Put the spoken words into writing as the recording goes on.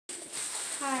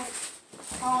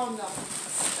Oh no.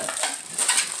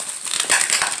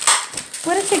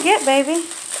 What did you get, baby? I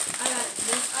got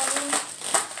this album.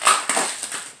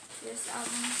 This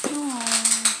album.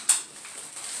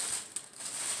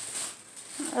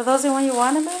 Oh. Are those the one you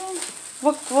wanted, baby?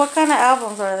 What kind of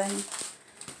albums are they?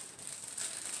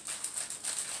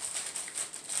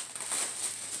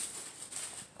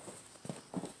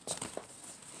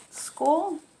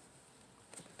 School?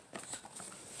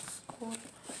 School.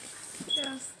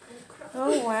 Yes.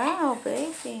 Oh wow,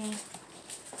 baby.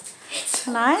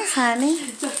 Nice, honey.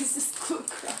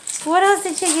 What else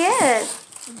did you get?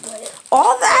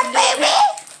 All that, baby?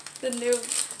 The new.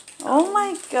 Oh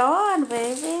my god,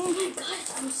 baby. Oh my god,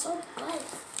 I'm so good.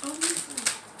 Oh my god.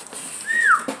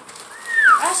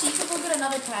 Actually, you could go get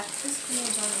another pack. This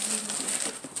is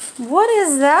What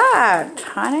is that,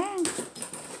 honey?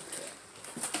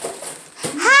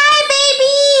 Hi,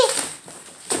 baby.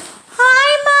 Hi,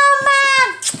 mama.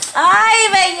 Ay,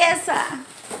 belleza.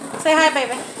 Say hi,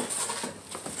 baby.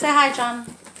 Say hi, John.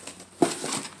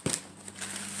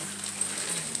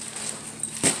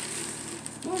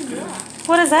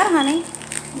 What is that, honey?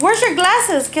 Where's your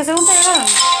glasses? Que según te llegaron.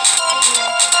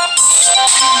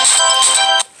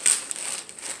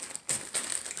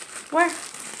 Where?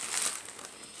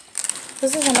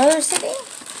 This is another CD?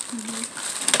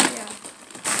 Yeah.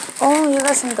 Oh, you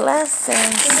got some glasses.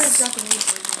 This is Japanese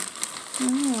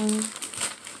version.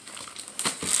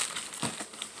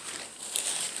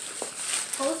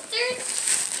 Posters?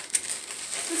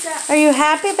 What's that? Are you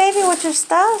happy, baby, with your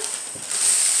stuff?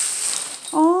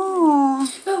 Oh.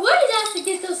 But why did I have to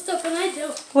get those stuff when I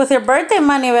don't? With your birthday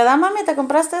money, ¿verdad, mami? ¿Te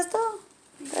compraste esto?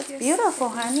 That's beautiful,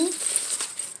 honey.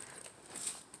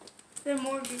 They're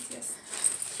more BTS.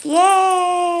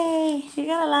 Yay! You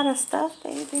got a lot of stuff,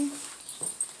 baby.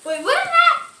 Wait, what is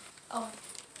that? Oh,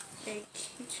 fake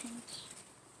keychain.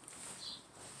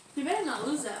 You better not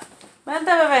lose that.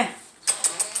 Vente, bebé.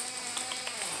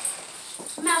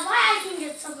 Now, why I can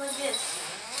get stuff like this?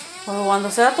 Well, cuando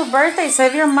sea tu birthday,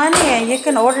 save your money and you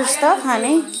can order stuff,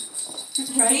 honey.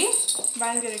 Ready?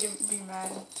 Brian's gonna be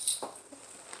mad.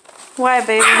 Why,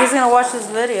 baby? He's gonna watch this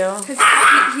video. Because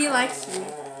he likes me.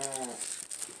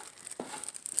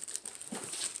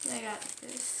 I got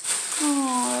this.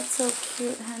 Oh, that's so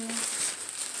cute, honey.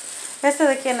 ¿Este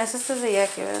de quién es? Este es de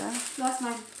Jackie, ¿verdad? That's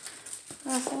mine.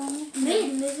 That's the one?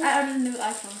 I ordered a new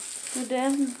iPhone. You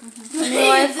did?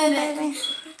 New iPhone, baby?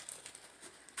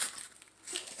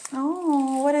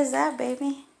 Oh, what is that,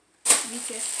 baby?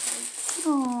 BTS.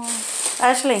 Oh.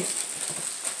 Ashley,